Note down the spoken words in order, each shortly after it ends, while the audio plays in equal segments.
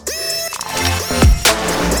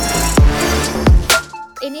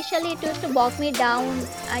initially it used to bog me down.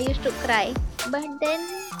 I used to cry, but then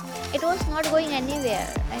it was not going anywhere.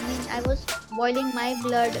 I mean, I was boiling my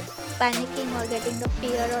blood, panicking or getting the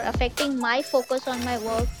fear or affecting my focus on my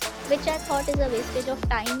work, which I thought is a wastage of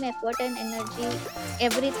time, effort, and energy,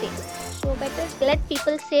 everything. So better let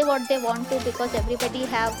people say what they want to, because everybody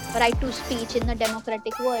have right to speech in the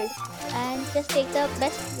democratic world, and just take the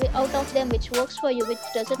best out of them, which works for you, which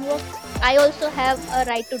doesn't work. I also have a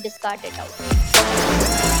right to discard it out.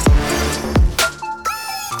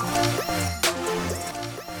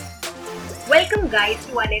 Welcome guys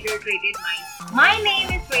to Unadulterated Minds. My name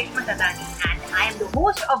is Reshma Tadani and I am the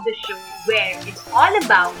host of the show where it's all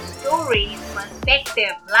about stories,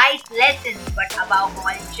 perspective, life lessons, but above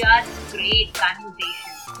all just great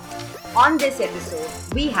conversations. On this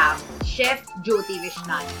episode, we have Chef Jyoti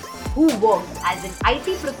Vishnani, who worked as an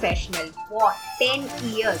IT professional for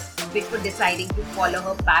 10 years before deciding to follow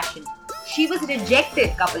her passion. She was rejected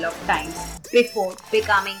a couple of times before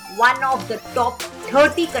becoming one of the top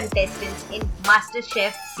 30 contestants in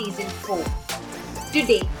MasterChef Season 4.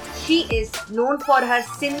 Today, she is known for her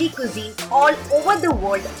Sindhi cuisine all over the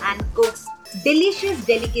world and cooks delicious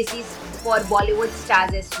delicacies for Bollywood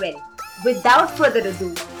stars as well. Without further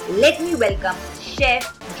ado, let me welcome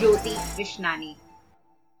Chef Jyoti Vishnani.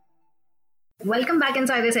 Welcome back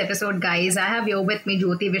inside this episode, guys. I have here with me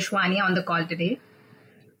Jyoti Vishnani on the call today.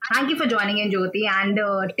 Thank you for joining in, Jyoti,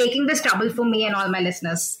 and taking this trouble for me and all my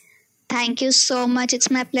listeners. Thank you so much. It's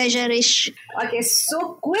my pleasure, Ish. Okay,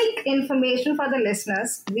 so quick information for the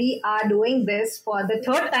listeners. We are doing this for the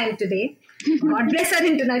third time today. God bless our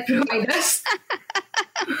internet providers.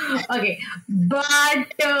 Okay, but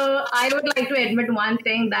I would like to admit one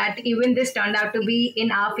thing, that even this turned out to be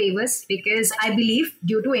in our favors, because I believe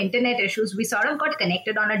due to internet issues, we sort of got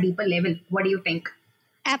connected on a deeper level. What do you think?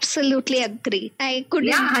 Absolutely agree. I couldn't.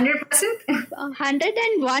 Yeah, 100%.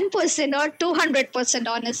 101% or 200%,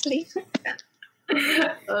 honestly.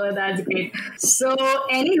 Oh, that's great. So,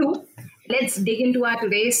 anywho, let's dig into our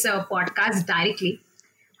today's podcast directly.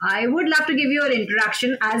 I would love to give you an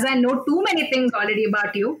introduction, as I know too many things already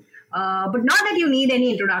about you. But not that you need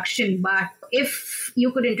any introduction, but if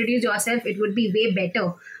you could introduce yourself, it would be way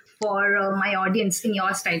better for my audience in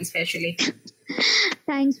your style, especially.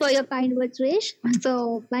 Thanks for your kind words, Rish.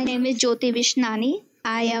 So, my name is Jyoti Vishnani.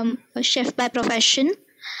 I am a chef by profession.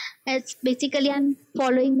 It's basically I'm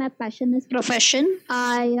following my passion as profession.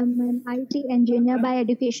 I am an IT engineer by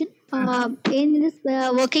education. In this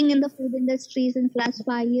working in the food industry since last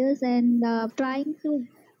 5 years, and trying to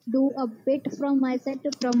do a bit from my side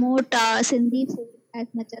to promote Sindhi food as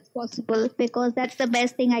much as possible, because that's the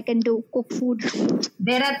best thing I can do, cook food.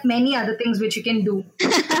 There are many other things which you can do,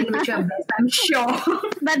 in which you are best, I'm sure.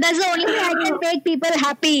 But that's the only way I can make people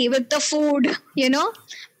happy with the food, you know.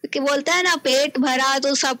 क्योंकि बोलते हैं ना, पेट भरा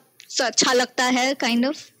तो सब अच्छा लगता है, kind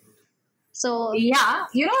of. So yeah,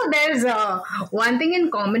 there's one thing in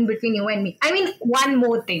common between you and me. I mean, one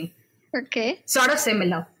more thing. Okay. Sort of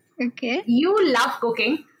similar. Okay. You love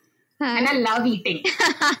cooking. And I love eating.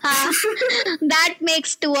 That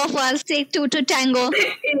makes two of us, say two to tango.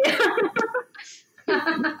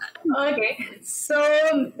 Okay.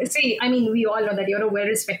 So, see, I mean, we all know that you're a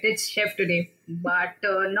well-respected chef today, but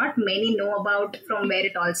not many know about from where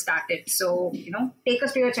it all started. So, take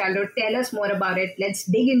us to your childhood. Tell us more about it. Let's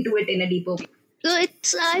dig into it in a deeper way.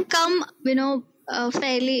 So, I've come, a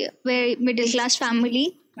fairly very middle-class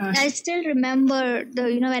family. I still remember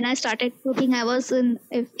when I started cooking, I was in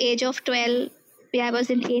age of 12. I was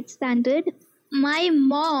in 8th standard. My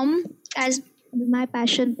mom, as my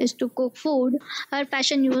passion is to cook food, her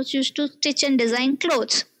passion was used to stitch and design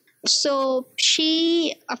clothes. So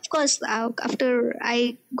she, of course, after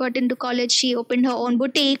I got into college, she opened her own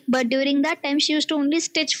boutique. But during that time, she used to only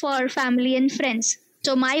stitch for family and friends.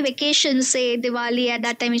 So my vacation, say Diwali, at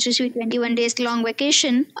that time it used to be 21 days long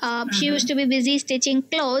vacation. She used to be busy stitching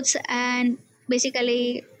clothes, and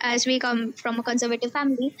basically, as we come from a conservative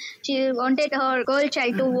family, she wanted her girl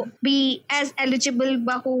child to be as eligible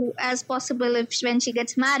bahu as possible when she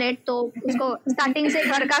gets married. So usko starting se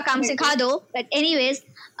ghar ka kaam sikha do. But anyways,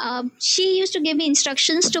 she used to give me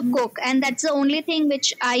instructions to cook, and that's the only thing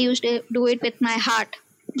which I used to do it with my heart.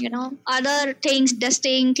 Other things,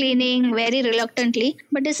 dusting, cleaning, very reluctantly.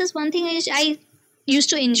 But this is one thing I used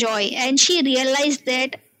to enjoy. And she realized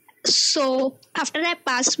that. So after I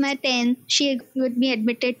passed my 10th, she would be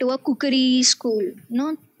admitted to a cookery school,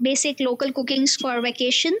 basic local cookings for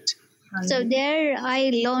vacations. So there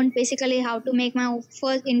I learned basically how to make my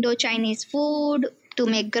first Indo-Chinese food, to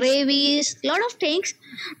make gravies, a lot of things.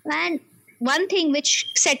 And one thing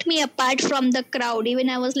which set me apart from the crowd, even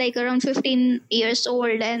I was like around 15 years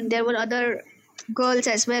old, and there were other girls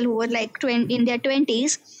as well who were like 20, in their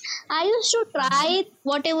 20s. I used to try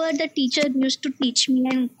whatever the teacher used to teach me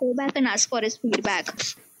and go back and ask for his feedback,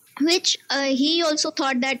 which he also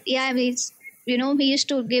thought that, yeah, he used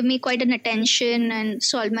to give me quite an attention and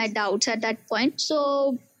solve my doubts at that point.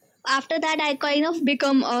 So after that I kind of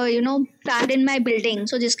become proud in my building.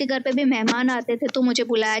 So जिसके घर पे भी मेहमान आते थे तो मुझे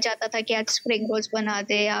बुलाया जाता था कि आज spring rolls बना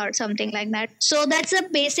दे or something like that. So that's a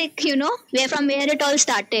basic, where it all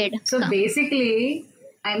started. So basically,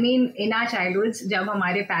 I mean, in our childhoods, जब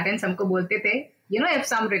हमारे parents हमको बोलते थे, if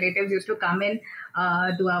some relatives used to come in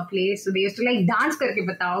to our place, so they used to like dance करके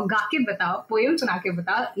बताओ, गा के बताओ, poem सुना के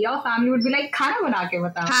बताओ. Your family would be like खाना बना के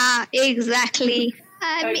बताओ. हाँ, exactly.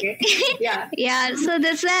 Okay. Yeah. Yeah. So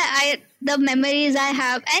that's why the memories I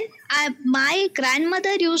have, and my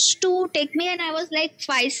grandmother used to take me, and I was like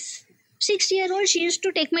 5, 6 year old. She used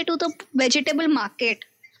to take me to the vegetable market.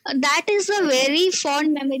 That is a very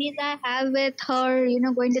fond memories I have with her,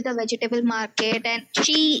 going to the vegetable market, and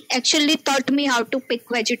she actually taught me how to pick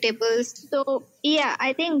vegetables. So yeah,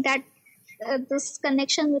 I think that this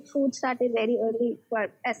connection with food started very early,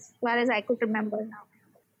 as far as I could remember now.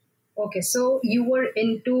 Okay, so you were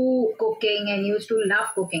into cooking and you used to love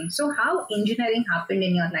cooking. So how engineering happened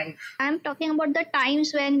in your life? I'm talking about the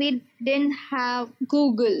times when we didn't have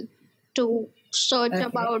Google to search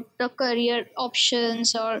about the career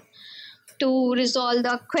options or to resolve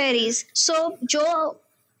the queries. So जो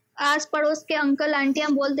आस पड़ोस के uncle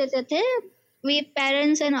आंटियां बोल देते थे, we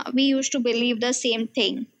parents and we used to believe the same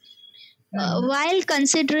thing. While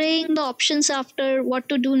considering the options after what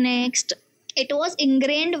to do next, it was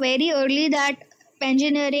ingrained very early that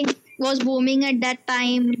engineering was booming at that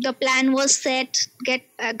time. The plan was set, get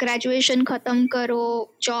graduation khatam karo,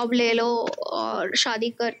 job le lo, or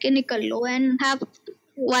shadi karke nikal lo, and have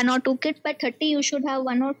 1 or 2 kids. By 30 you should have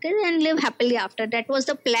 1 or 2 kids and live happily after. That was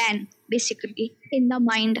the plan basically in the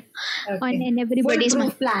mind, in everybody's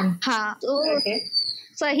mind. Plan. हाँ, तो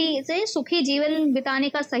सही से सुखी जीवन बिताने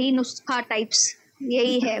का सही नुस्खा टाइप्स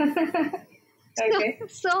यही है. Okay.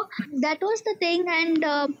 So that was the thing, and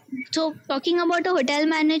so talking about the hotel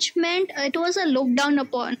management, it was a looked down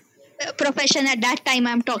upon profession at that time.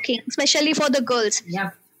 I'm talking, especially for the girls.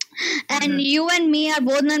 Yeah. And you and me are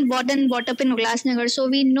both born and brought up in Ulhasnagar, so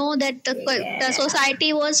we know that the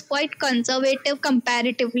society was quite conservative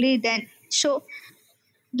comparatively then. So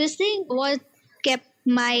this thing was kept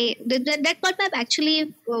that got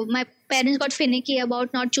my parents got finicky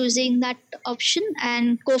about not choosing that option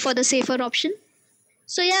and go for the safer option.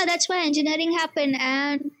 So yeah, that's why engineering happened,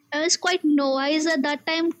 and I was quite wise at that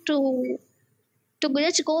time to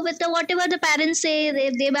just go with whatever the parents say.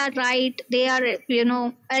 They were right. They are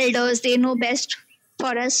elders. They know best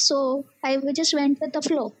for us. So we just went with the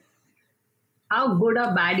flow. How good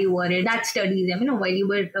or bad you were at that studies? While you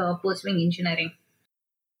were pursuing engineering.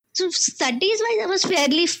 So studies-wise, I was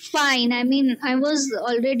fairly fine. I mean, I was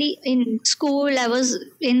already in school. I was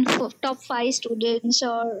in top 5 students,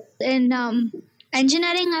 or in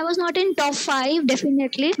engineering, I was not in top 5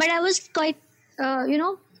 definitely, but I was quite,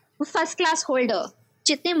 first class holder.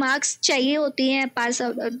 जितने marks चाहिए होती हैं pass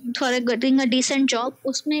for getting a decent job,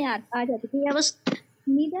 उसमें आ जाती थी. I was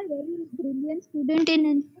neither very brilliant student in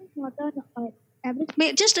engineering, not an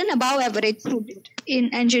average, just an above average student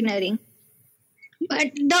in engineering.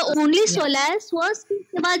 But the only solace was कि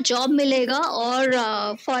इसके बाद job मिलेगा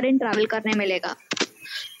और foreign travel करने मिलेगा.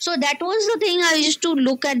 So that was the thing I used to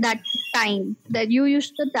look at that time. That you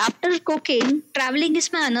used to, after cooking, traveling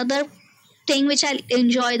is my another thing which I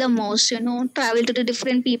enjoy the most. Travel to the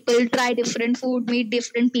different people, try different food, meet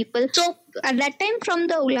different people. So at that time, from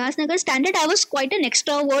the Ulhasnagar standard, I was quite an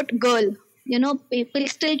extrovert girl. People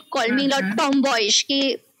still call me lot tomboyish.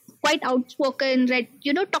 Quite outspoken,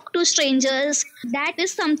 talk to strangers. That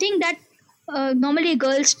is something that normally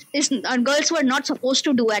girls were not supposed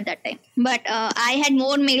to do at that time. But I had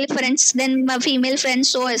more male friends than my female friends,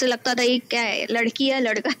 so ऐसा लगता था ये क्या है, लड़की है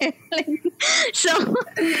लड़का है. So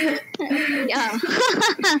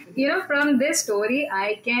yeah. From this story,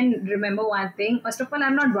 I can remember one thing. First of all,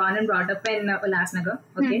 I'm not born and brought up in Ulhasnagar,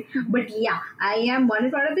 okay? But yeah, I am born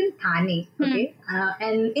and brought up in Thane, okay?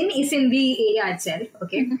 And in Isindi area itself,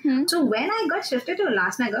 okay? So when I got shifted to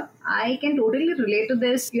Ulhasnagar, I can totally relate to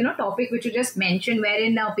this, topic which you just mentioned,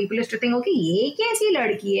 wherein people used to think, okay, ye kaisi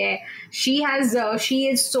ladki hai? She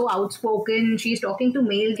is so outspoken. She's talking to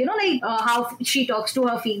males, how she talks to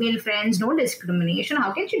her female friends. No discrimination.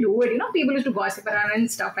 How can she do it? People used to gossip around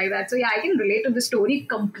and stuff like that. So yeah, I can relate to the story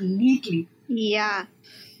completely. Yeah.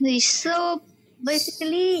 So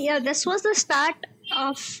basically, yeah, this was the start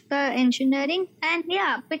of the engineering, and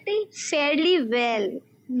yeah, pretty fairly well.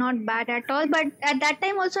 not bad at all. But at that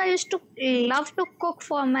time also, I used to love to cook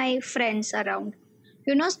for my friends around.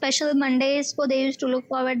 Special Mondays, so they used to look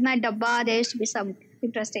forward my dabba. There used to be some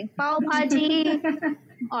interesting pav bhaji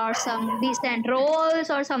or some decent rolls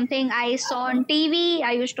or something I saw on TV.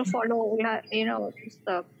 I used to follow,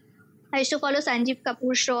 the I used to follow Sanjeev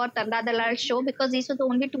Kapoor show or Tarla Dalal show because these were the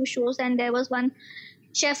only two shows, and there was one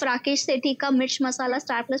Chef Rakesh Sethi ka Mirch Masala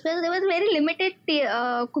Star Plus. There were very limited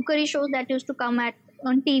cookery shows that used to come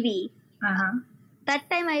on TV. Uh-huh. That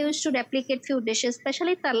time I used to replicate few dishes,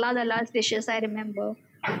 especially Tarla Dalal's dishes, I remember,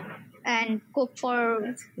 and cook for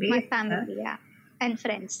That's great. my family, yeah, and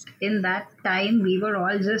friends. In that time, we were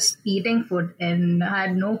all just eating food and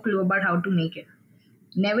had no clue about how to make it.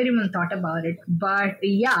 Never even thought about it. But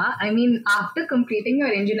yeah, I mean, after completing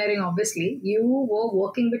your engineering, obviously, you were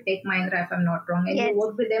working with Tech Mahindra, if I'm not wrong, and Yes. you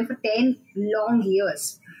worked with them for 10 long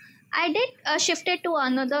years. I did shifted to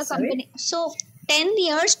another Sorry? company. So 10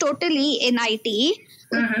 years totally in IT.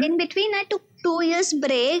 Mhm. In between, I took 2 years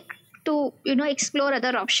break to explore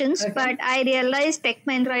other options. Okay. But I realized Tech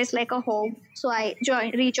Mahindra is like a home, so I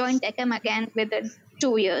rejoined Techem again within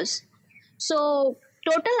 2 years. So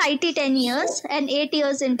total IT 10 years and 8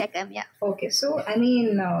 years in Techem. Yeah. Okay, so I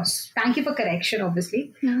mean, thank you for correction, obviously.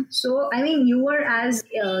 Hmm. So, I mean, you were as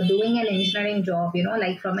doing an engineering job,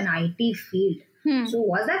 like from an IT field. Hmm. So,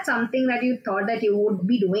 was that something that you thought that you would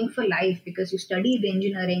be doing for life because you studied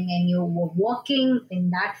engineering and you were working in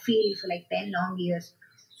that field for like 10 long years?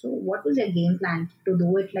 So, what was your game plan to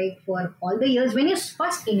do it like for all the years when you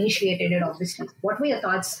first initiated it, obviously? What were your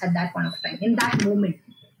thoughts at that point of time, in that moment?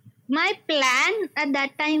 My plan at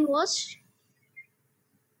that time was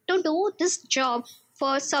to do this job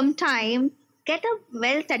for some time, get a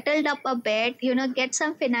well settled up a bit, get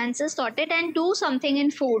some finances sorted and do something in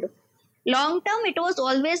food. Long term, it was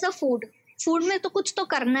always the food. Food में तो कुछ तो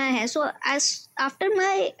करना है. So as after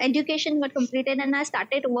my education got completed and I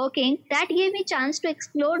started working, that gave me chance to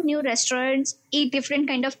explore new restaurants, eat different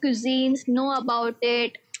kind of cuisines, know about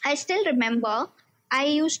it. I still remember I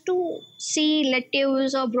used to see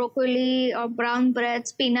lettuce or broccoli or brown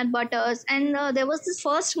breads, peanut butters, and there was this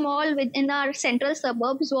first mall within our central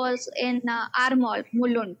suburbs was in our mall,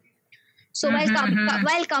 Mulund. So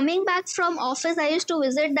while coming back from office, I used to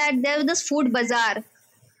visit that. There was this food bazaar.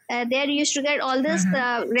 There you used to get all this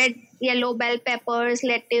red, yellow bell peppers,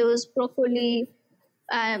 lettuce, broccoli,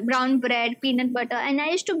 brown bread, peanut butter, and I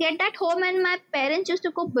used to get that home. And my parents used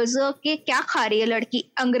to go berserk कि क्या खा रही है लड़की,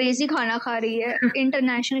 अंग्रेजी खाना खा रही है,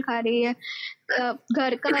 international खा रही है,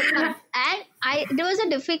 घर का खाना. And there was a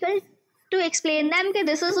difficult to explain them that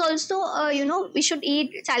this is also we should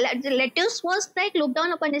eat salad. The lettuce was like looked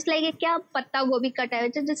down upon. It's like क्या पत्ता गोभी कटा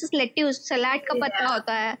है, this is lettuce, salad का पत्ता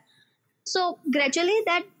होता है. So gradually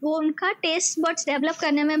that वो उनका taste buds develop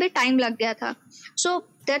करने में भी time लग गया था. So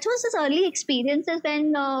that was his early experiences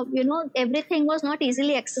when everything was not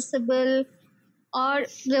easily accessible, or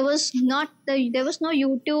there was no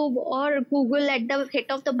YouTube or Google at the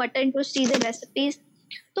hit of the button to see the recipes.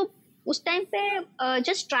 तो उस time पे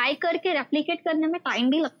just try करके replicate करने में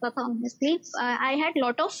time भी लगता था honestly. I had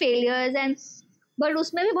lot of failures and but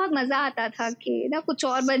उसमें भी बहुत मजा आता था कि ना कुछ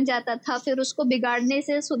और बन जाता था, फिर उसको बिगाड़ने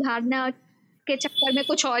से सुधारने के चक्कर में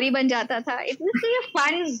कुछ और ही बन जाता था. It was a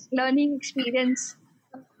fun learning experience.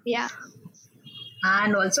 Yeah.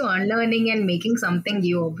 And also unlearning and making something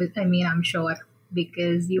new. I mean, I'm sure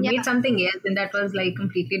because you Yeah. made something else and that was like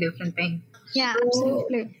completely different thing. Yeah, So,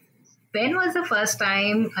 absolutely. when was the first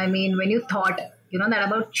time, I mean, when you thought, that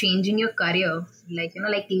about changing your career, like,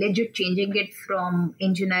 like legit changing it from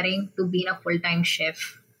engineering to being a full-time chef?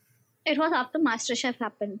 It was after MasterChef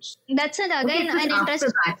happened. That's it Okay, again. it was An after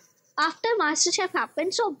interest. that. After MasterChef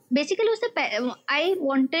happened, so basically, I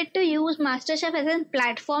wanted to use MasterChef as a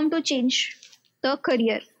platform to change the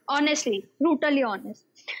career. Honestly, brutally honest.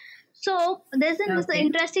 So there's an Okay.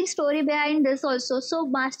 interesting story behind this also. So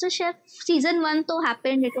MasterChef season 1 तो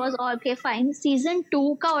happened. It was all okay fine. Season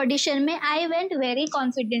 2 का audition में I went very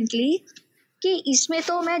confidently कि इसमें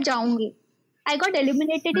तो मैं जाऊंगी. I got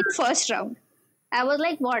eliminated in first round. I was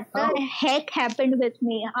like, what the Oh. heck happened with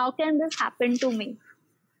me? How can this happen to me?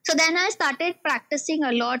 So then I started practicing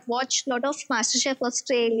a lot, watched a lot of MasterChef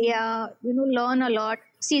Australia, learn a lot.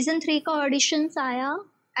 Season 3 का auditions आया.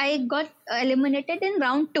 I got eliminated in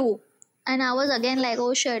round 2. And I was again like,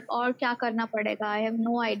 oh shit, और क्या करना पड़ेगा? I have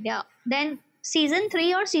no idea. Then season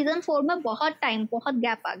 3 और season 4 में बहुत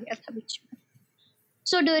gap आ गया था बीच में.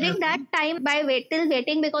 So during that time, by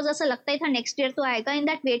waiting because ऐसा लगता ही था next year तो आएगा. In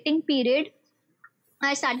that waiting period,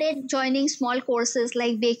 I started joining small courses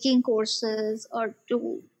like baking courses or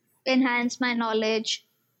to enhance my knowledge.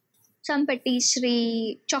 some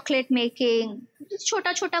patisserie, chocolate making, just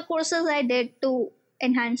chota courses I did to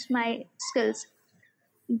enhance my skills.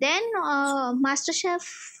 Then MasterChef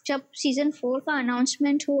जब season 4 का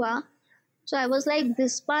announcement हुआ, so I was like,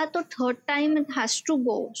 this बार तो third time it has to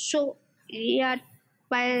go. So yeah,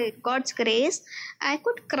 by God's grace, I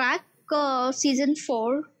could crack season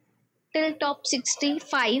 4 till top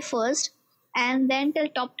 65 first, and then till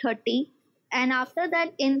top 30. And after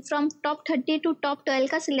that, in from top 30 to top 12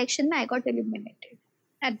 ka selection mein I got eliminated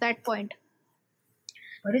at that point.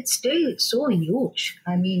 But it's still so huge.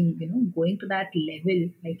 I mean, going to that level,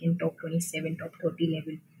 like in top 27, top 30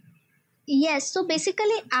 level. Yes, so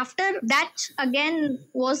basically after that again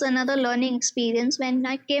was another learning experience. When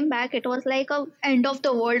I came back, it was like a end of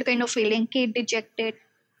the world kind of feeling, कि dejected,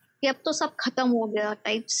 कि अब तो सब खत्म हो गया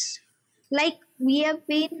types. Like we have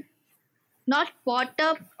been not brought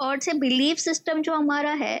up, or say belief system जो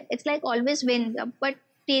हमारा है, it's like always win, but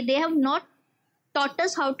they have not taught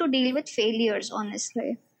us how to deal with failures,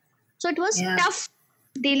 honestly. So it was tough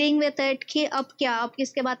dealing with it कि अब क्या, अब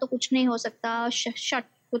इसके बाद तो कुछ नहीं हो सकता, shut,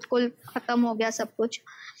 बिल्कुल खत्म हो गया सब कुछ.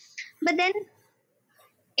 But then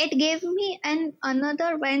it gave me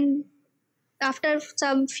another, when after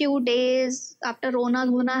some few days after Rona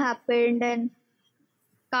Guna happened and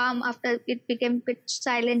calm, after it became a bit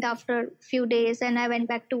silent after few days and I went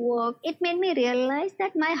back to work, it made me realize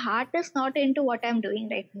that my heart is not into what I'm doing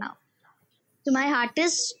right now. So my heart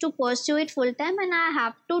is to pursue it full time, and I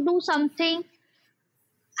have to do something.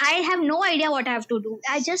 I have no idea what I have to do.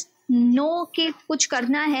 I just know कि कुछ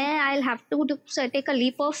करना है. I'll have to take a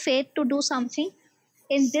leap of faith to do something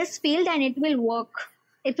in this field, and it will work.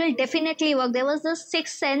 It will definitely work. There was this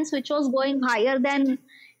sixth sense which was going higher than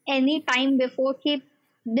any time before कि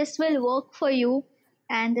this will work for you,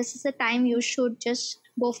 and this is the time you should just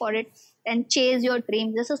go for it and chase your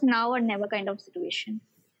dreams. This is now or never kind of situation.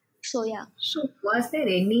 So yeah. So was there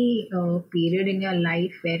any period in your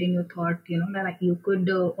life wherein you thought, that you could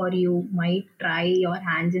or you might try your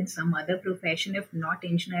hands in some other profession, if not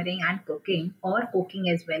engineering and cooking, or cooking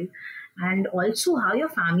as well? And also how your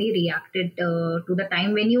family reacted to the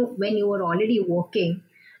time when you were already working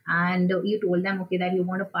and you told them, okay, that you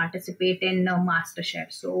want to participate in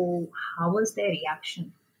MasterChef. So how was their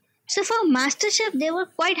reaction? So for MasterChef, they were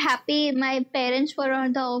quite happy. My parents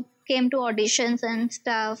came to auditions and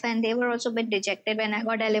stuff, and they were also a bit dejected when I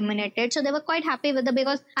got eliminated. So they were quite happy with it,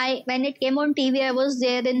 because when it came on TV, I was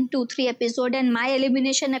there in 2-3 episodes, and my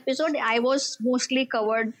elimination episode, I was mostly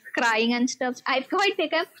covered crying and stuff. I quite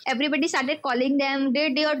pick up. Everybody started calling them,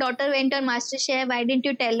 did your daughter went on MasterChef? Why didn't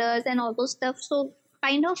you tell us? And all those stuff. So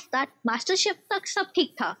kind of that MasterChef tak sab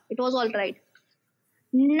theek tha. It was all right.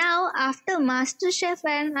 Now after MasterChef,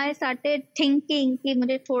 when I started thinking कि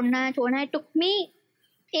मुझे छोड़ना है, it took me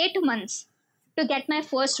 8 months to get my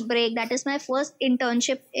first break. That is my first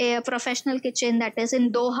internship, a professional kitchen, that is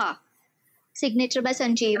in Doha, signature by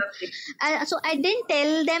Sanjeev. So I didn't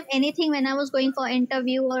tell them anything when I was going for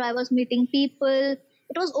interview or I was meeting people.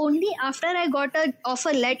 It was only after I got an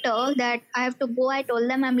offer letter that I have to go. I told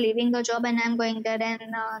them I'm leaving the job and I'm going there, and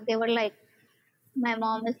they were like, my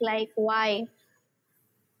mom is like, why?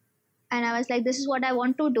 And I was like, this is what I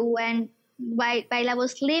want to do. And while I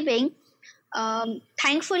was leaving,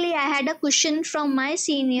 thankfully I had a cushion from my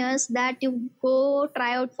seniors that you go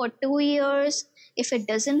try out for 2 years. If it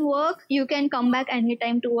doesn't work, you can come back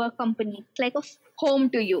anytime to a company. It's like a home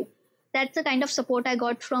to you. That's the kind of support I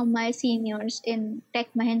got from my seniors in Tech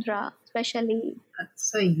Mahindra, especially.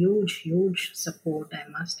 That's a huge support, I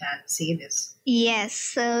must say this. Yes,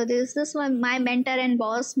 so this is my mentor and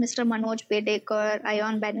boss, Mr. Manoj Bedekar,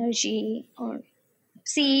 Ayon Banerjee, or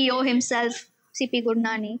CEO himself, CP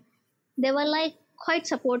Gurnani. They were like quite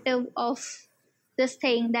supportive of this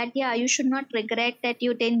thing that, yeah, you should not regret that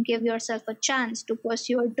you didn't give yourself a chance to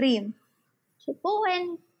pursue your dream. So go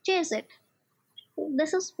and chase it. So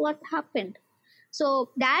this is what happened. So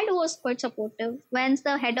dad was quite supportive. Once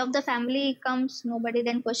the head of the family comes, nobody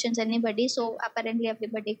then questions anybody. So apparently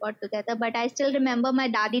everybody got together. But I still remember my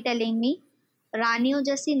daddy telling me, रानियों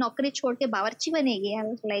जैसी नौकरी छोड़ के बावर्ची बनेगी. I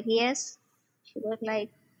was like, yes. She was like,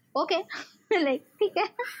 okay. Like, ठीक है.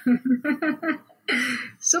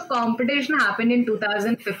 So competition happened in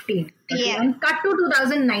 2015. Okay, Yeah. and cut to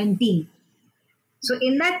 2019. So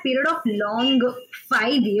in that period of long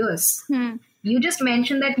 5 years, you just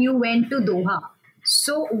mentioned that you went to Doha.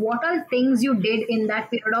 So what are things you did in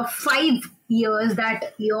that period of 5 years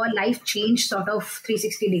that your life changed sort of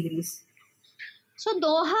 360 degrees? So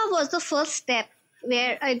Doha was the first step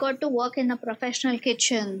where I got to work in a professional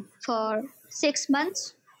kitchen for 6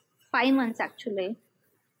 months, 5 months actually.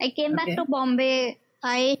 I came back to Bombay.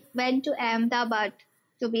 I went to Ahmedabad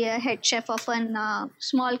to be a head chef of a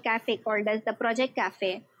small cafe called as the Project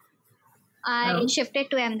Cafe. I Oh. shifted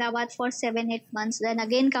to Ahmedabad for 7-8 months, then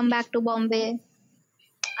again come back to Bombay.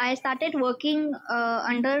 I started working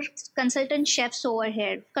under consultant chefs over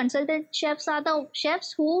here. Consultant chefs are the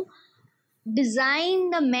chefs who design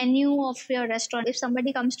the menu of your restaurant. If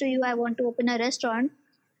somebody comes to you, I want to open a restaurant,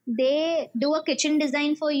 they do a kitchen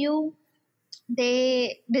design for you,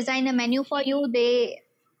 they design a menu for you, they,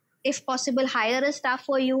 if possible, hire a staff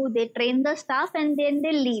for you, they train the staff, and then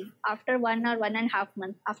they leave after 1 or 1.5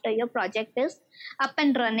 months after your project is up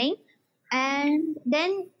and running. And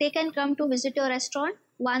then they can come to visit your restaurant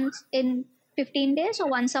once in 15 days or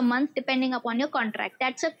once a month, depending upon your contract.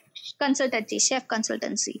 That's a consultancy, chef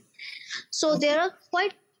consultancy. So there are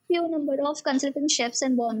quite few number of consultant chefs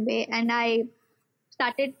in Bombay, and I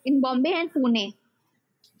started in Bombay and Pune.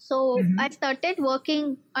 So I started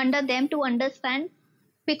working under them to understand,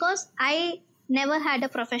 because I never had a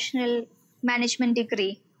professional management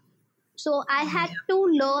degree. So I had to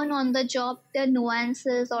learn on the job the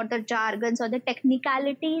nuances or the jargons or the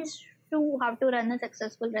technicalities to how to run a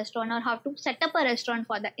successful restaurant or how to set up a restaurant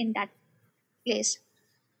for the in that place.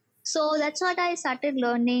 So that's what I started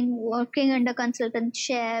learning, working under consultant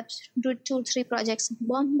chefs, do 2-3 projects in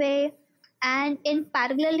Bombay. And in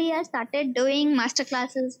parallelly, I started doing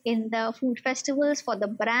masterclasses in the food festivals for the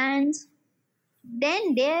brands.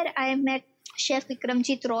 Then there I met Chef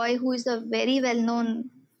Vikramjit Roy, who is a very well-known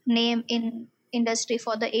name in industry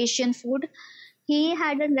for the Asian food. He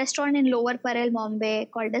had a restaurant in Lower Parel, Bombay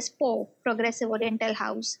called as Progressive Oriental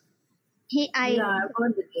House. Yeah, I've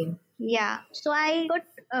heard the name. Yeah, so I got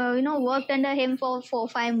worked under him for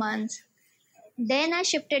 4-5 months. Then I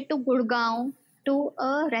shifted to Gurgaon to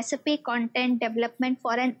a recipe content development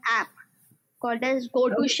for an app called as Go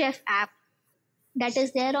to Chef app, that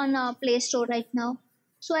is there on Play Store right now.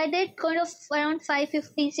 So I did kind of around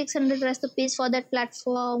 550-600 recipes for that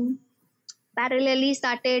platform. Parallelly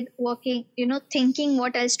started working, thinking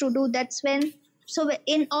what else to do. That's when, so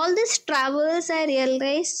in all these travels, I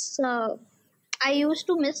realized I used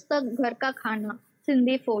to miss the ghar ka khana,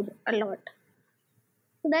 Sindhi food, a lot.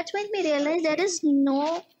 So that's when we realized there is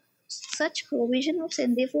no such provision of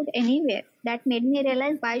Sindhi food anywhere. That made me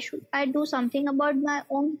realize, why should I do something about my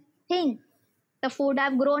own thing? The food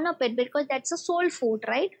I've grown up with, because that's a soul food,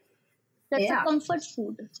 right? That's a comfort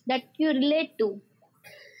food that you relate to.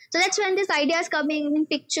 So that's when this idea is coming in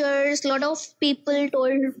pictures. A lot of people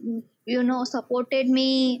told, supported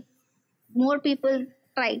me. More people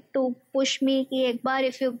tried to push me ki ek baar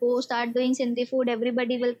if you go start doing Sindhi food,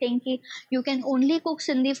 everybody will think ki you can only cook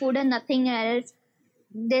Sindhi food and nothing else.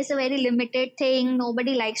 There's a very limited thing.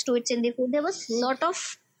 Nobody likes to eat Sindhi food. There was a lot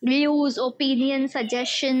of views, opinions,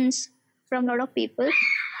 suggestions from a lot of people.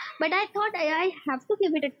 But I thought I have to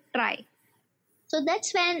give it a try. So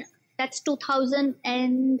that's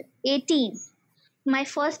 2018. My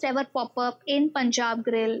first ever pop-up in Punjab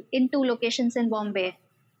Grill in 2 locations in Bombay.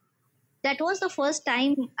 That was the first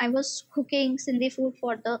time I was cooking Sindhi food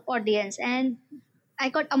for the audience. And I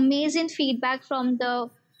got amazing feedback from the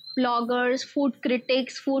bloggers, food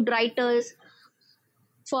critics, food writers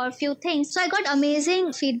for a few things. So I got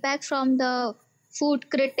amazing feedback from the food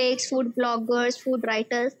critics, food bloggers, food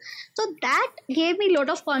writers. So that gave me a lot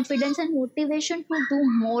of confidence and motivation to do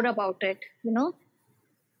more about it,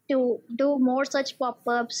 to do more such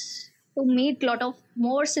pop-ups, to meet a lot of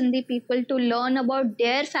more Sindhi people, to learn about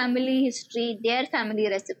their family history, their family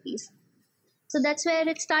recipes. So that's where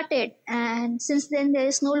it started. And since then, there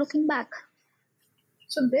is no looking back.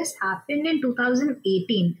 So this happened in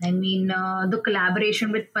 2018. I mean, the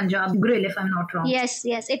collaboration with Punjab Grill, if I'm not wrong. Yes.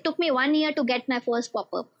 It took me 1 year to get my first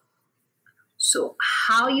pop-up. So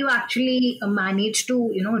how you actually managed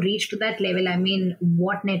to, reach to that level? I mean,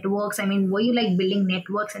 what networks? I mean, were you like building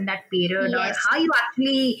networks in that period? Yes. Or how you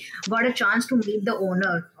actually got a chance to meet the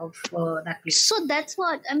owner of that place? So that's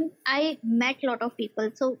what, I met a lot of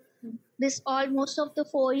people. So most of the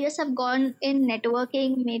 4 years have gone in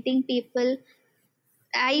networking, meeting people.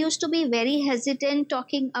 I used to be very hesitant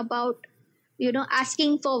talking about,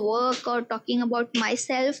 asking for work or talking about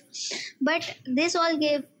myself. But this all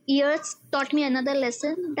years taught me another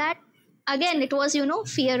lesson, that again, it was,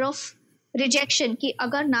 fear of rejection. Ki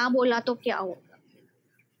agar na bola to kya hoga?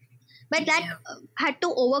 But that had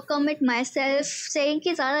to overcome it myself, saying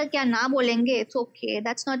कि ज़्यादा क्या ना बोलेंगे, it's okay,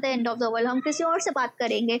 that's not the end of the world, हम किसी और से बात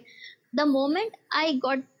करेंगे. The moment I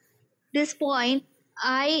got this point,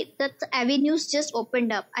 the avenues just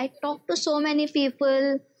opened up. I talked to so many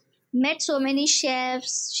people, met so many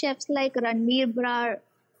chefs like Ranveer Brar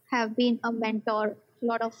have been a mentor a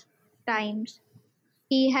lot of times.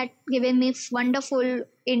 He had given me wonderful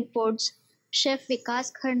inputs. Chef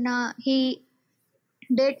Vikas Khanna, he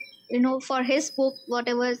did, for his book,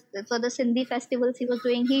 whatever, for the Sindhi festivals he was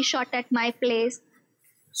doing, he shot at my place.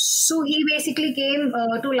 So he basically came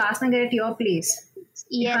to Lasnagar at your place, if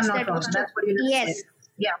I'm Yes, not that wrong. was That's what you just said. yes,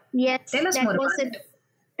 Yeah. yes, Tell us that more was about it. it.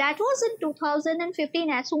 That was in 2015.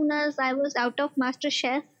 As soon as I was out of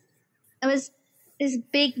MasterChef, I was this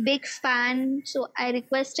big fan. So I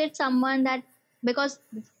requested someone that, because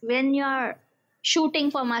when you're shooting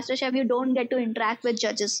for MasterChef, you don't get to interact with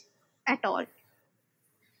judges at all.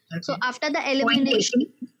 So Okay. after the Point elimination,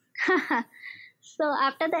 taken. so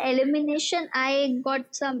after the elimination, I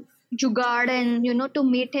got some jugaad and to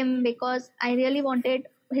meet him, because I really wanted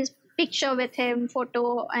his picture with him,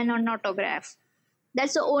 photo and an autograph.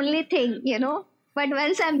 That's the only thing. But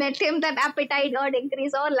once I met him, that appetite got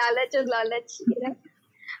increased. Oh, lalach is lalach.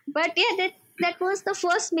 But yeah, that was the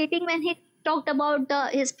first meeting when he talked about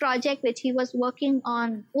his project which he was working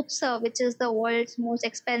on, Utsav, which is the world's most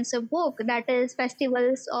expensive book, that is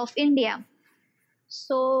Festivals of India.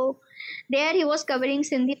 So there he was covering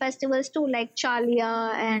Sindhi festivals too, like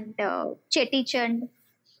Chalia and Cheti Chand.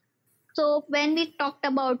 So when we talked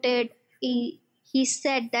about it, he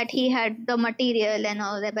said that he had the material and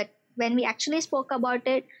all that. But when we actually spoke about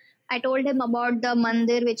it, I told him about the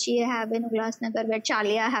mandir which he have in Ulhasnagar where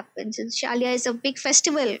Chalia happens. And Chalia is a big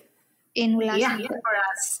festival in Yeah, Ulhasnagar for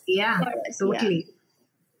us. Yeah, for us. Yeah. totally.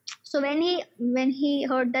 So when he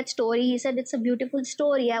heard that story, he said it's a beautiful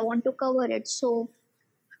story. I want to cover it. So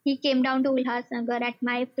he came down to Ulhasnagar at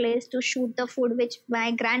my place to shoot the food, which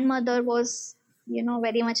my grandmother was,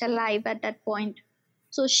 very much alive at that point.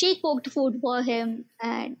 So she cooked food for him,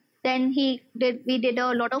 and then we did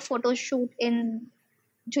a lot of photo shoot in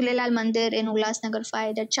Julelal Mandir in Ulhasnagar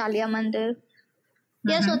 5, that Chalia Mandir.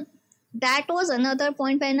 Yeah, Mm-hmm. so that was another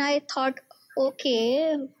point when I thought,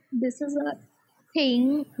 okay, this is a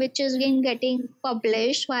thing which is being getting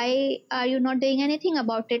published. Why are you not doing anything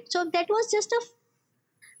about it? So that was just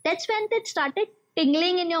that's when it started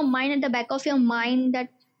tingling in your mind, at the back of your mind, that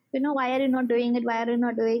why are you not doing it, why are you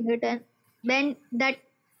not doing it? And then that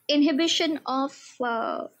inhibition of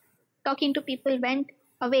talking to people went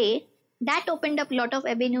away. That opened up a lot of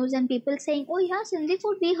avenues, and people saying, oh yeah, Sindhi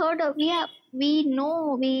food, we heard of, yeah, we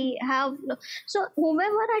know, we have. So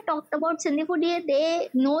whomever I talked about Sindhi food, they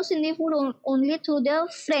know Sindhi food only through their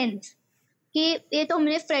friends, कि ये तो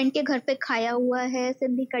हमने friend के घर पे खाया हुआ है,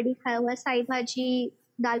 सिंधी कढ़ी खाया हुआ है, साई भाजी,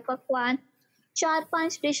 दाल पकवान,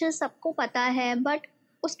 4-5 डिशेस सबको पता है, बट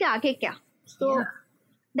उसके आगे क्या? So Yeah.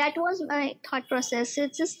 that was my thought process.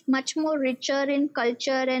 It's just much more richer in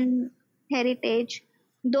culture and heritage.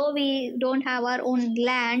 Though we don't have our own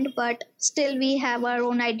land, but still we have our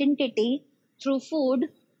own identity through food,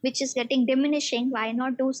 which is getting diminishing. Why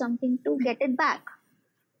not do something to get it back?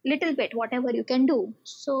 Little bit, whatever you can do.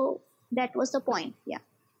 So that was the point. Yeah.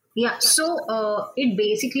 Yeah, so it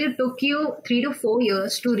basically took you 3 to 4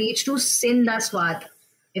 years to reach to Sindha Swad,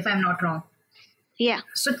 if I'm not wrong. Yeah.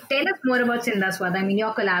 So tell us more about Sindha Swad. I mean,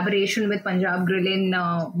 your collaboration with Punjab Grill in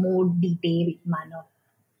more detailed manner.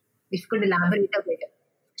 If you could elaborate a bit.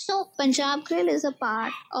 So Punjab Grill is a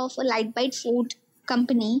part of a light bite food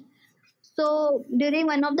company. So during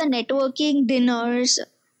one of the networking dinners,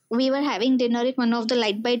 we were having dinner at one of the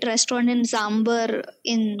light bite restaurant in Zambar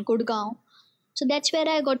in Gurgaon. So that's where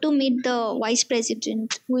I got to meet the vice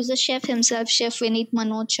president, who is the chef himself, Chef Vineet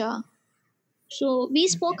Manocha. So we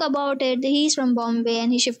spoke about it. He's from Bombay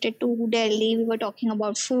and he shifted to Delhi. We were talking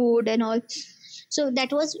about food and all. So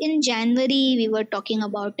that was in January. We were talking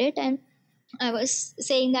about it, and I was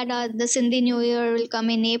saying that the Sindhi New Year will come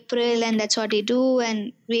in April, and that's what we do.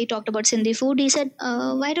 And we talked about Sindhi food. He said,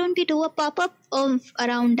 "Why don't we do a pop up of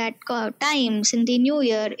around that time, Sindhi New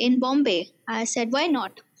Year in Bombay?" I said, "Why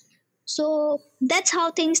not?" So that's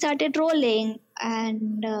how things started rolling.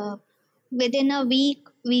 And within a week,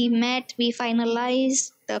 we met, we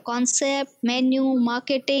finalized the concept, menu,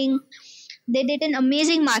 marketing. They did an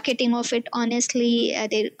amazing marketing of it, honestly.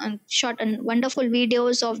 They shot wonderful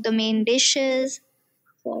videos of the main dishes.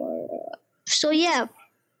 So, yeah,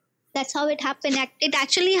 that's how it happened. It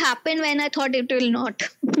actually happened when I thought it will not.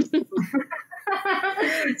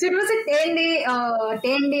 So it was a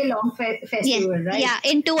 10-day long Yeah, festival, right? yeah,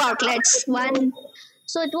 in two outlets. One,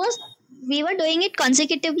 so it was, we were doing it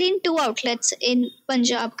consecutively in two outlets in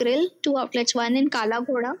Punjab Grill, two outlets, one in Kala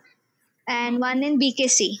Ghoda and one in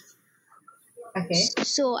BKC. Okay.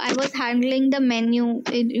 So I was handling the menu,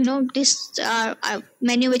 this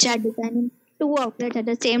menu which I had designed in two outlets at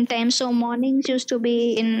the same time. So mornings used to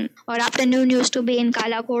be in, or afternoon used to be in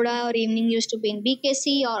Kala Ghoda, or evening used to be in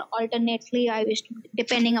BKC, or alternately I used to,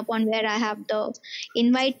 depending upon where I have the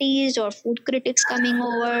invitees or food critics coming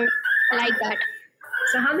over. like that.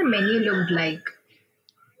 So how the menu looked like?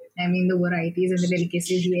 I mean, the varieties and the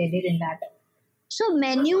delicacies you added in that. So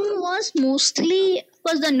menu was mostly,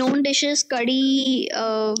 because the known dishes, curry,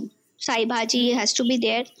 sai bhaji has to be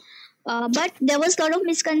there. But there was a lot of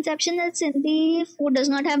misconception that Sindhi food does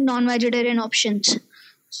not have non-vegetarian options.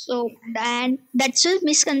 So, and that's a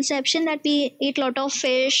misconception that we eat lot of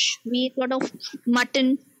fish, we eat lot of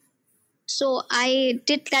mutton. So I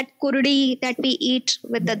did that kurdi that we eat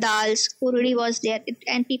with the dals. Kurdi was there,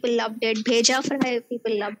 and people loved it. Bheja fry,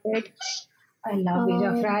 people loved it. I love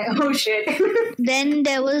Vija fry. Oh shit. Then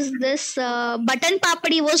there was this button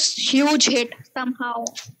papadi was huge hit somehow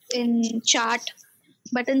in chart.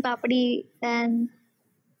 Button papadi, and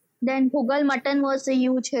then bhugal mutton was a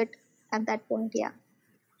huge hit at that point. Yeah,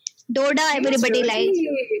 Doda we must everybody liked.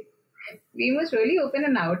 really, we must really open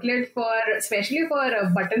an outlet for, especially for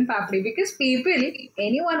button papdi, because people,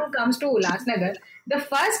 anyone who comes to Ulhasnagar, the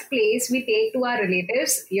first place we take to our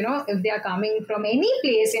relatives, if they are coming from any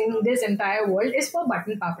place in this entire world, is for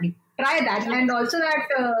button papdi. Try that, and also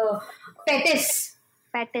that petis,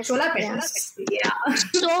 Patties. chola Yeah. petis. Yeah.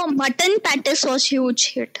 So mutton patties was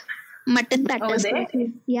huge hit. Mutton Oh, patties. there.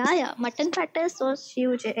 Yeah. Mutton patties was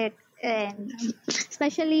huge hit, and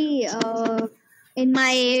especially in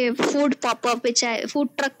my food truck pop up which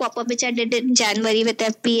I did in January with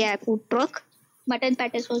FBI food truck. Mutton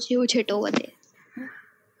patties was huge hit over there.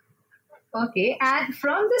 Okay, and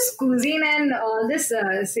from this cuisine and all this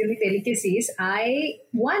silly delicacies,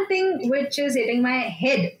 one thing which is hitting my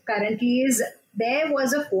head currently is there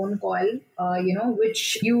was a phone call,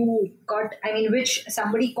 which you got. I mean, which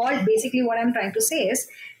somebody called. Basically, what I'm trying to say is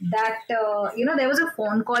that there was a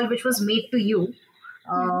phone call which was made to you,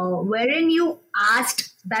 wherein you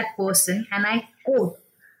asked that person, and I quote,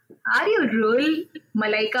 "Are you real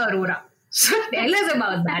Malaika Arora?" So tell us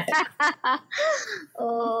about that.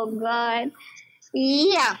 Oh God.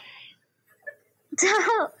 Yeah. So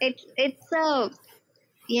it's a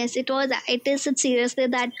yes, it is seriously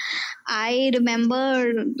that I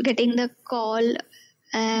remember getting the call.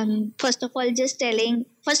 First of all,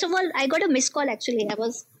 I got a missed call actually. I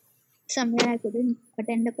was somewhere, I couldn't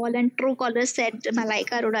attend the call, and Truecaller said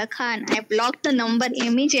Malaika Arora Khan. I blocked the number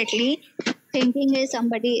immediately, thinking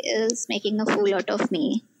somebody is making a fool out of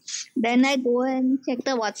me. Then I go and check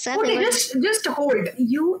the WhatsApp. Okay, There was just hold.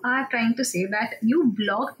 You are trying to say that you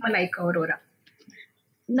blocked Malaika Aurora.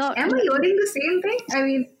 no. Am I hearing the same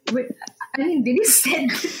thing? Did you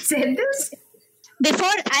said this?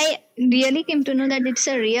 Before I really came to know that it's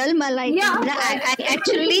a real Malaika, Yeah, I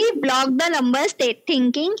actually blocked the number,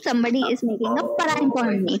 thinking somebody is making a prank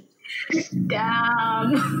on me.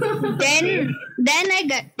 Damn.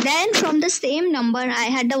 Then from the same number I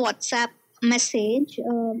had the WhatsApp message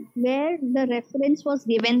where the reference was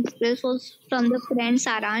given. This was from the friend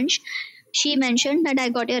Saransh. She mentioned that I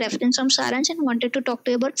got your reference from Saransh and wanted to talk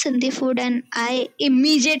to you about Sindhi food, and I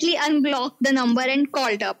immediately unblocked the number and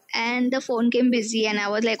called up, and the phone came busy, and I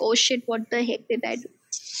was like, oh shit, what the heck did I do?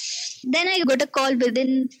 Then I got a call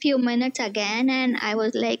within few minutes again, and I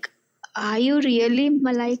was like, are you really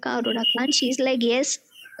Malaika Arora Khan? She's like, yes,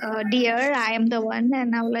 dear, I am the one.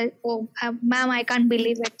 And I was like, oh, ma'am, I can't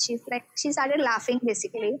believe it. She started laughing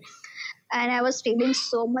basically. And I was feeling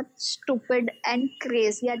so much stupid and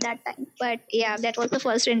crazy at that time. But yeah, that was the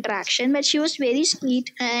first interaction. But she was very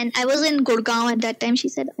sweet. And I was in Gurgaon at that time. She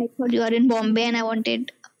said, I thought you are in Bombay and I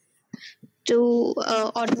wanted to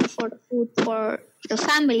order for food for the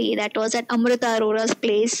family. That was at Amrita Arora's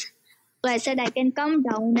place. So I said I can come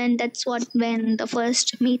down, and that's when the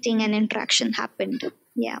first meeting and interaction happened.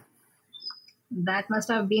 Yeah. That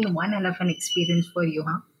must have been one hell of an experience for you,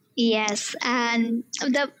 huh? Yes, and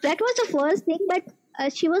that was the first thing.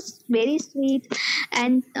 But she was very sweet,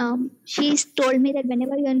 and she told me that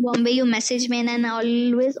whenever you're in Bombay, you message me, and I'll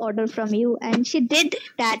always order from you. And she did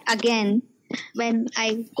that again when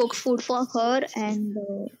I cooked food for her and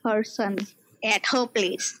her son at her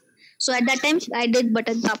place. So at that time, I did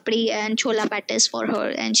butter papri and chola patties for her,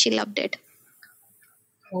 and she loved it.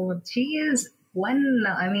 Oh, she is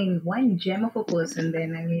one gem of a person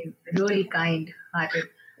then. I mean, really kind hearted.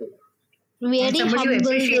 And Very somebody who humble,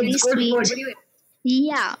 very appreciates good sweet. food.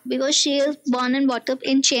 Yeah, because she is born and brought up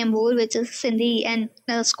in Chembur, which is Sindhi, and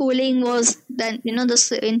schooling was then in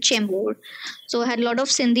Chembur. So I had a lot of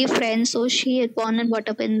Sindhi friends. So she is born and brought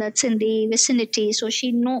up in that Sindhi vicinity. So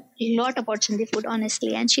she know a lot about Sindhi food,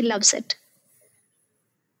 honestly, and she loves it.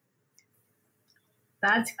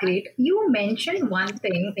 That's great. You mentioned one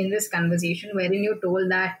thing in this conversation wherein you told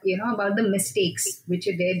that, about the mistakes which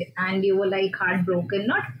you did and you were like heartbroken.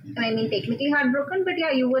 Not, I mean, technically heartbroken, but yeah,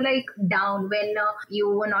 you were like down when you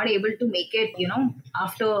were not able to make it,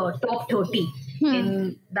 after top 30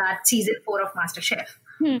 in that season 4 of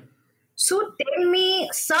MasterChef. So tell me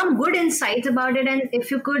some good insights about it, and if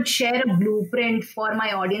you could share a blueprint for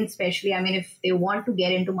my audience, especially, I mean, if they want to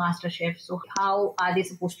get into MasterChef, so how are they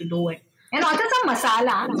supposed to do it? And also some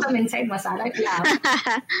masala, some inside masala, if you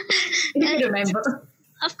have, if you remember.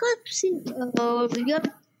 Of course, see,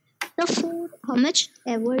 the food, how much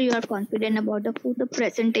ever you are confident about the food, the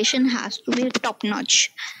presentation has to be top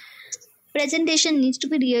notch. Presentation needs to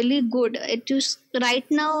be really good. It is right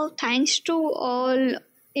now, thanks to all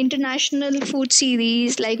international food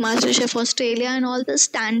series like MasterChef Australia and all the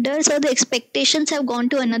standards or the expectations have gone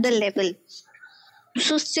to another level.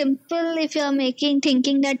 So simple, if you are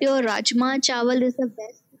thinking that your Rajma Chawal is the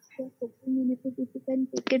best, if you can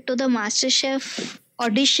take it to the MasterChef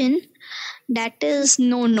audition, that is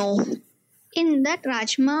no. In that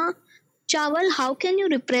Rajma Chawal, how can you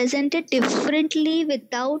represent it differently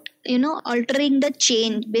without, altering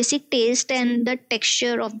the basic taste and the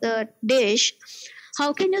texture of the dish?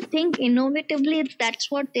 How can you think innovatively? That's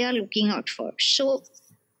what they are looking out for. So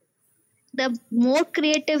the more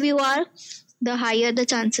creative you are, the higher the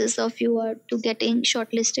chances of you are to getting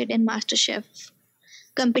shortlisted in MasterChef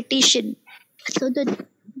competition. So the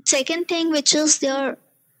second thing, which is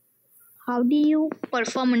how do you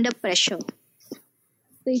perform under pressure?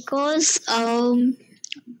 Because I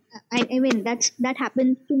mean that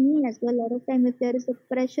happens to me as well. A lot of time, if there is a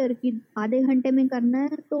pressure कि आधे घंटे में करना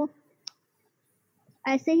है तो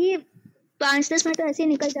ऐसे ही 5-10 minute ऐसे ही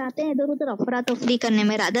निकल जाते हैं इधर उधर अफरा तफरी करने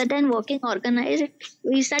में, rather than working organized.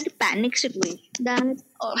 We start panic situation. That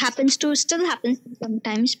still happens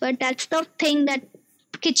sometimes, but that's the thing that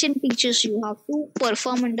kitchen teaches you, how to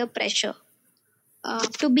perform under pressure,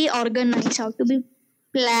 to be organized, how to be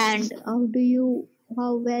planned, how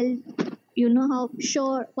well, how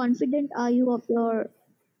sure, confident are you of your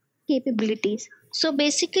capabilities. So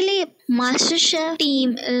basically, MasterChef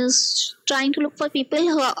team is trying to look for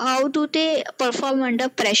people how do they perform under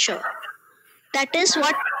pressure. That is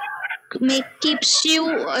what keeps you,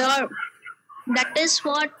 or that is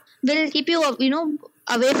what will keep you,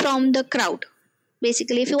 away from the crowd.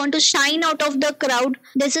 Basically, if you want to shine out of the crowd,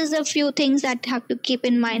 this is a few things that have to keep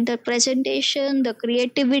in mind: the presentation, the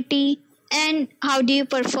creativity, and how do you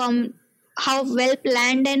perform, how well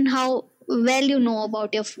planned and how well you know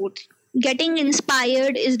about your food. Getting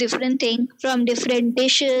inspired is different thing from different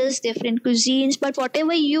dishes, different cuisines, but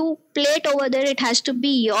whatever you plate over there, it has to be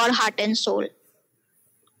your heart and soul.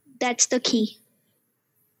 That's the key.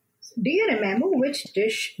 Do you remember which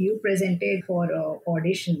dish you presented for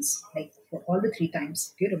auditions, like for all the 3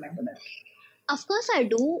 times? Do you remember that? Of course I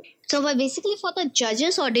do. So basically for the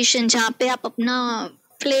judges audition, जहाँ पे आप अपना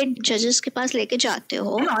plate judges के पास लेके जाते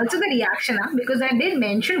हो. And also the reaction, because I did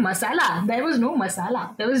mention masala. There was no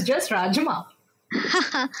masala. There was just rajma.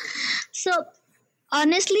 So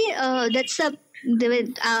honestly, that's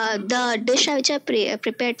the dish which I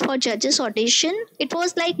prepared for judges audition. It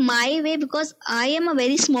was like my way, because I am a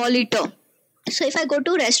very small eater. So if I go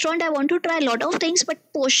to restaurant, I want to try a lot of things, but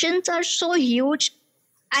portions are so huge,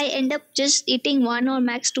 I end up just eating 1 or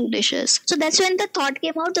max 2 dishes. So that's when the thought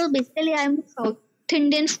came out. So basically, I'm South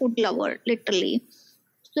Indian food lover, literally.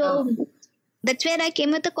 So that's where I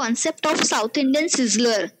came with the concept of South Indian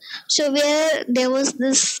sizzler. So where there was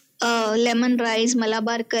this lemon rice,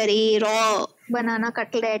 Malabar curry, raw banana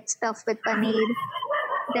cutlet stuffed with paneer.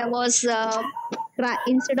 There was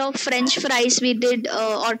instead of French fries, we did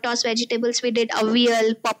or tossed vegetables. We did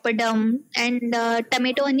avial, papadum, and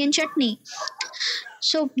tomato onion chutney.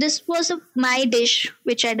 So this was my dish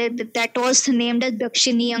which I did. That was named as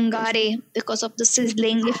Dakshini Angare because of the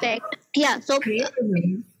sizzling effect. Yeah. So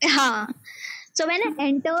So when I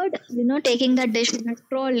entered, taking the dish in a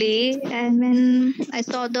trolley, and when I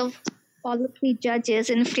saw all the 3 judges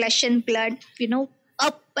in flesh and blood,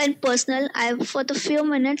 up and personal, for the few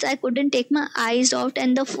minutes I couldn't take my eyes off,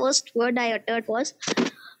 and the first word I uttered was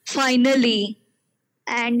 "finally,"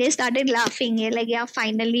 and they started laughing. Like, yeah,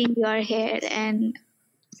 finally you're here, and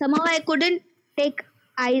somehow I couldn't take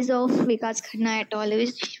eyes off Vikas Khanna at all. It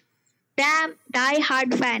was damn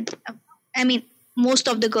die-hard fan. I mean, most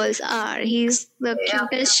of the girls are. He's the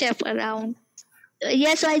cutest chef around.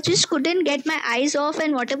 So I just couldn't get my eyes off,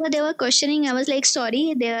 and whatever they were questioning, I was like,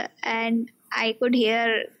 sorry, and I could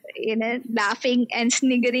hear, laughing and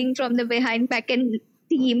sniggering from the behind back-end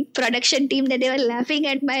production team, that they were laughing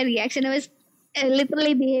at my reaction. I was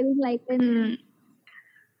literally behaving like an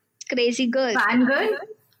crazy girl. Fangirl?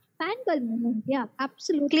 Fangirl moment, yeah,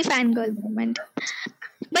 absolutely fangirl moment.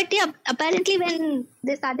 But yeah, apparently when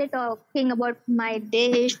they started talking about my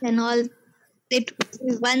dish and all, it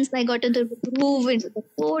once I got into the groove into the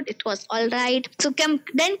food, it was all right. So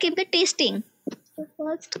then came the tasting. So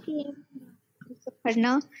first came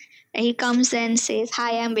Karna. He comes and says,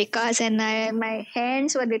 "Hi, I'm Vikas," and my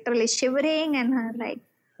hands were literally shivering, and I'm like,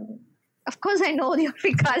 "Of course, I know you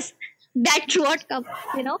because that's what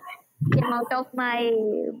came out of my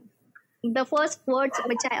the first words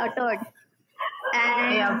which I uttered."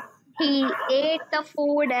 Yeah. And he ate the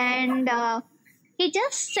food, and he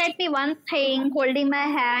just said me one thing, holding my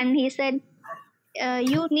hand. He said,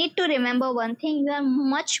 "You need to remember one thing. You are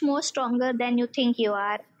much more stronger than you think you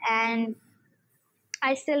are." And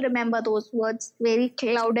I still remember those words very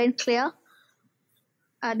loud and clear.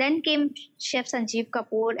 Then came Chef Sanjeev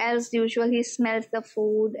Kapoor. As usual, he smells the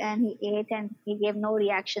food and he ate and he gave no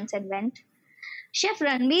reactions and went. Chef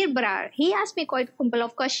Ranveer Brar, he asked me quite a couple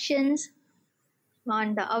of questions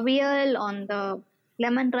on the avial, on the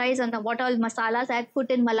lemon rice, on the what all masalas I had put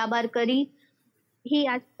in Malabar curry. He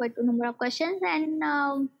asked quite a number of questions,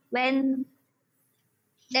 and when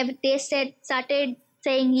they started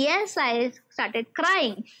saying yes, I started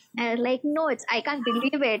crying. I was like, no, I can't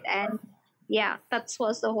believe it, and yeah, that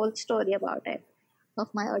was the whole story about it of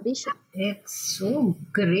my audition. It's so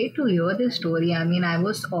great to hear this story. I mean, I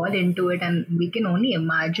was all into it, and we can only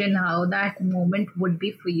imagine how that moment would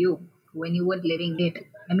be for you when you were living it.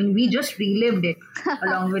 I mean, we just relived it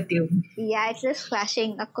along with you. Yeah, it's just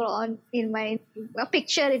flashing across in my a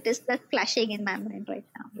picture. It is just flashing in my mind right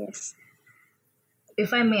now. Yes.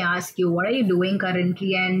 If I may ask you, what are you doing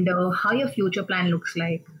currently and how your future plan looks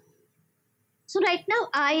like? So right now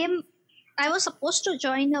I was supposed to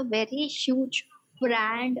join a very huge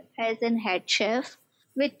brand as an head chef,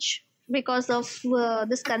 which because of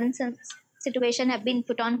this current situation have been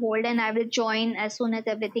put on hold, and I will join as soon as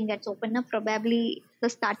everything gets opened up, probably the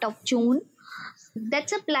start of June.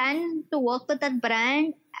 That's a plan to work with that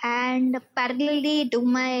brand and parallelly do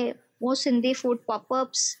my most indie food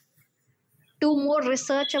pop-ups, do more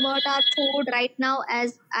research about our food right now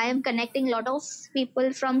as I am connecting a lot of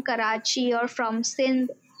people from Karachi or from Sindh.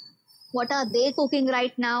 What are they cooking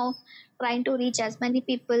right now? Trying to reach as many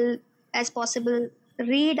people as possible.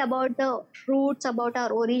 Read about the roots, about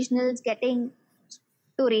our originals, getting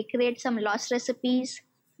to recreate some lost recipes.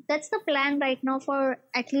 That's the plan right now for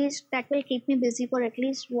at least that will keep me busy for at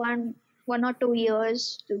least 1 or 2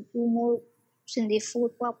 years to do more Sindhi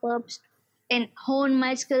food pop-ups and hone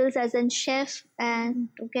my skills as a chef and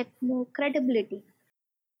to get more credibility.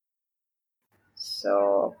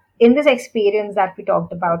 So, in this experience that we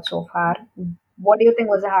talked about so far, what do you think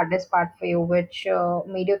was the hardest part for you, which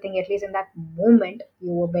made you think, at least in that moment,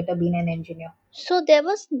 you were better being an engineer? So there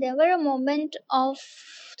were a moment of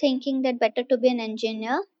thinking that better to be an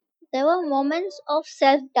engineer. There were moments of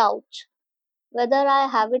self doubt whether I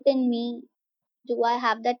have it in me. Do I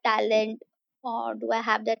have that talent, or do I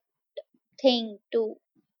have that thing to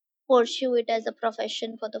pursue it as a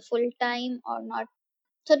profession for the full time or not?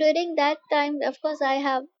 So during that time, of course, I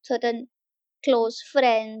have certain close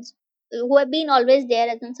friends who have been always there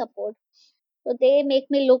as in support. So they make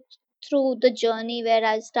me look through the journey where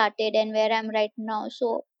I started and where I'm right now.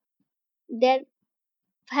 So there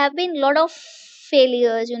have been a lot of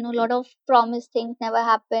failures, a lot of promised things never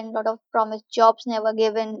happened, lot of promised jobs never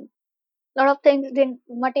given, lot of things didn't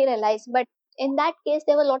materialize. But in that case,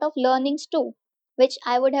 there were a lot of learnings too, which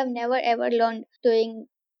I would have never ever learned doing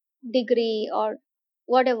degree or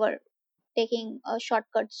whatever, taking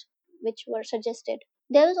shortcuts which were suggested.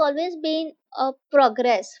 There has always been a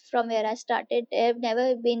progress from where I started. There have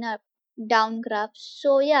never been a down graph.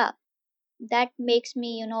 So yeah, that makes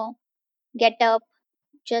me, get up,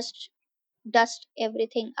 just dust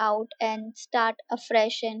everything out and start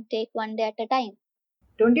afresh and take one day at a time.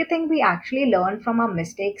 Don't you think we actually learn from our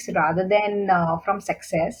mistakes rather than from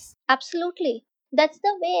success? Absolutely. That's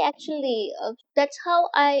the way, actually. That's how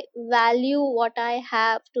I value what I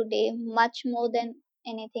have today much more than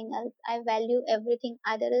anything else. I value everything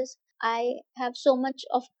other is. I have so much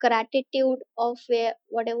of gratitude of where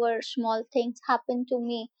whatever small things happen to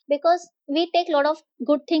me, because we take a lot of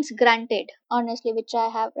good things granted, honestly, which I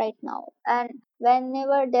have right now. And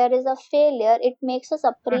whenever there is a failure, it makes us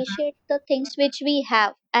appreciate the things which we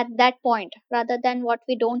have at that point rather than what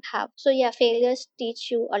we don't have. So yeah, failures teach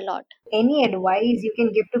you a lot. Any advice you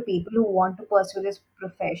can give to people who want to pursue this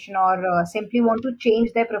profession or simply want to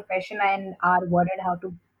change their profession and are worried how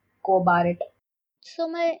to go about it? So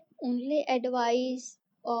my only advice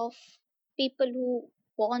of people who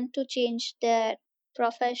want to change their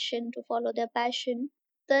profession to follow their passion,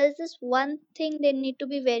 there's this one thing they need to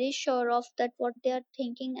be very sure of, that what they are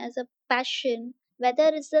thinking as a passion, whether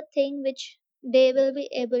it's the thing which they will be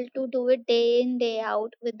able to do it day in day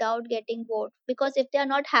out without getting bored. Because if they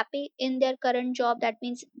are not happy in their current job, that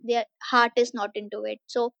means their heart is not into it.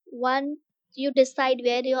 So once you decide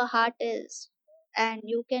where your heart is, and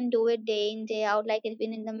you can do it day in day out, like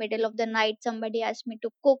even in the middle of the night somebody asks me to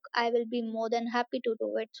cook, I will be more than happy to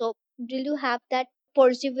do it. So will you have that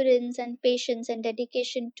perseverance and patience and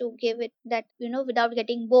dedication to give it that, without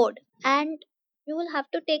getting bored. And you will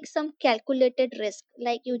have to take some calculated risk,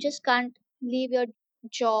 like you just can't leave your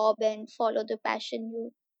job and follow the passion.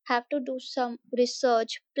 You have to do some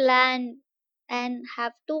research, plan, and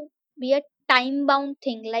have to be a time bound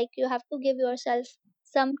thing, like you have to give yourself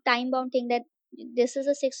some time bound thing, that this is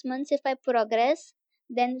a 6 months, if I progress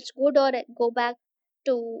then it's good, or I go back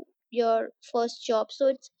to your first job. So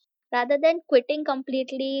it's, rather than quitting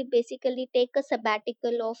completely, basically take a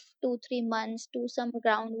sabbatical of 2 3 months, do some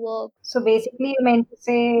groundwork. So basically, you meant to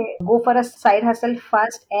say go for a side hustle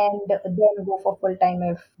first and then go for full time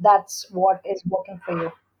if that's what is working for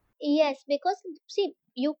you. Yes, because see,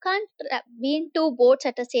 you can't be in two boats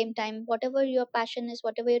at the same time. Whatever your passion is,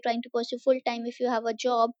 whatever you're trying to pursue full time, if you have a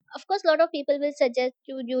job, of course, a lot of people will suggest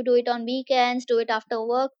you do it on weekends, do it after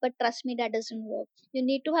work. But trust me, that doesn't work. You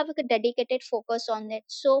need to have a dedicated focus on it.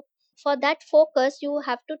 So for that focus, you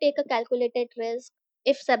have to take a calculated risk.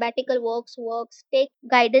 If sabbatical works, take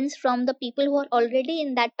guidance from the people who are already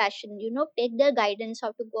in that passion. Take their guidance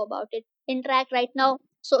how to go about it. Interact right now.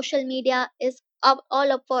 Social media is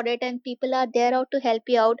all up for it, and people are there out to help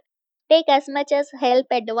you out. Take as much as help,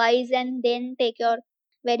 advice, and then take your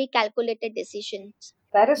very calculated decisions.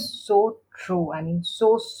 That is so true. I mean,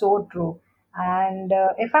 so true. And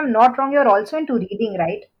if I'm not wrong, you're also into reading,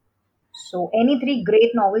 right? So, any three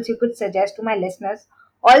great novels you could suggest to my listeners?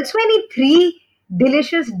 Also, any three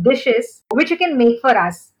delicious dishes which you can make for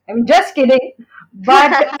us? I mean, just kidding.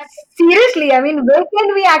 But seriously, I mean, where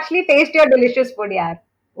can we actually taste your delicious food, yaar?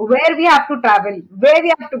 Where we have to travel? Where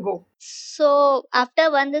we have to go? So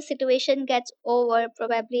after when the situation gets over,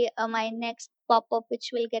 probably my next pop up,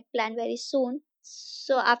 which will get planned very soon.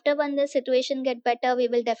 So after when the situation get better, we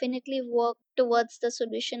will definitely work towards the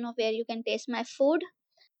solution of where you can taste my food.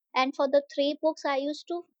 And for the three books, I used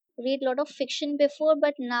to read a lot of fiction before,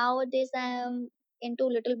 but nowadays I am into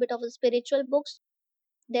a little bit of a spiritual books.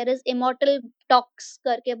 There is Immortal Talks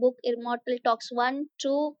karke book, Immortal Talks 1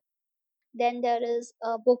 2. Then there is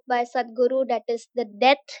a book by Sadhguru, that is The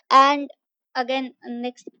Death. And again,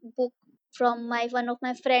 next book from my one of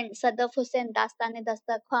my friends, Sadaf Hussain, Dastane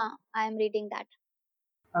Dastak Khan. I am reading that.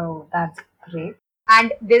 Oh, that's great.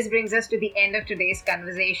 And this brings us to the end of today's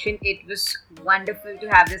conversation. It was wonderful to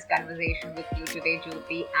have this conversation with you today,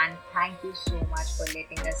 Jyoti, and thank you so much for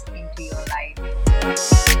letting us into your life.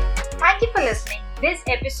 Thank you for listening this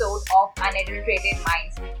episode of Unadulterated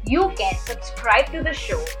Minds. You can subscribe to the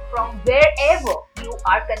show from wherever you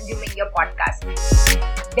are consuming your podcast.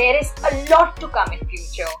 There is a lot to come in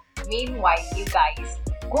future. Meanwhile, you guys,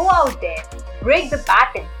 go out there, break the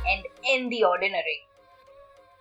pattern and end the ordinary.